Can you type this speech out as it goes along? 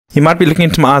You might be looking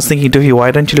into my eyes thinking, Duffy,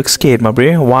 why don't you look scared, my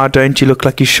bro? Why don't you look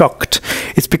like you're shocked?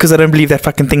 It's because I don't believe that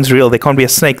fucking thing's real. There can't be a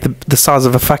snake the size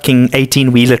of a fucking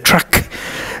 18-wheeler truck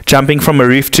jumping from a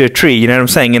roof to a tree. You know what I'm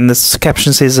saying? And this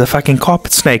caption says a fucking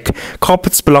carpet snake.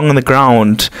 Carpets belong on the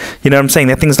ground. You know what I'm saying?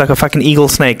 That thing's like a fucking eagle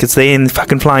snake. It's there in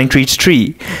fucking flying tree to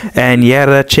tree. And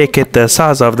yeah, check it, the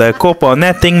size of the corp on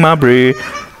that thing, my bro.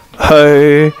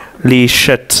 Holy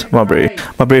shit, my bro.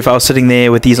 My bro, if I was sitting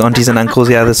there with these aunties and uncles,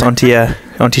 yeah, this auntie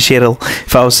Cheryl,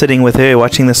 if I was sitting with her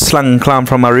watching the slung climb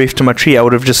from my roof to my tree, I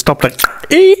would have just stopped like,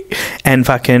 and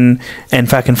fucking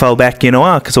fell back, you know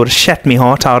why? Because it would have shat me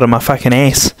heart out of my fucking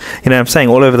ass. You know what I'm saying?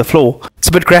 All over the floor. It's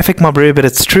a bit graphic, my bro, but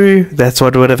it's true. That's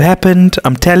what would have happened.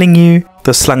 I'm telling you.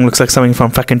 The slung looks like something from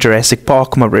fucking Jurassic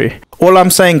Park, my bro. All I'm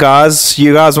saying, guys,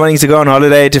 you guys wanting to go on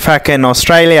holiday to fucking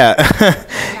Australia,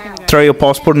 throw your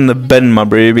passport in the bin, my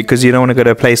bro, because you don't want to go to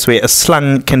a place where a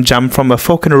slung can jump from a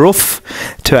fucking roof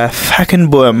to a fucking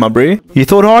boom, my bro. You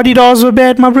thought Hardy Dars were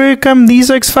bad, my bro? Come,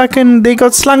 these oaks fucking, they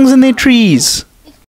got slungs in their trees.